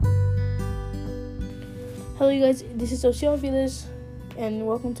Hello, you guys. This is Ocio Vilas, and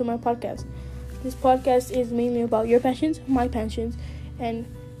welcome to my podcast. This podcast is mainly about your passions, my passions, and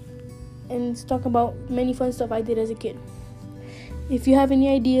to talk about many fun stuff I did as a kid. If you have any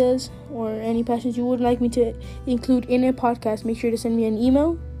ideas or any passions you would like me to include in a podcast, make sure to send me an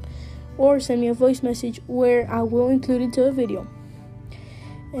email or send me a voice message where I will include it to a video.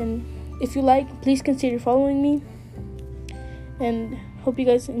 And if you like, please consider following me, and hope you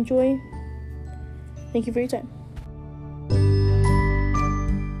guys enjoy. Thank you for your time.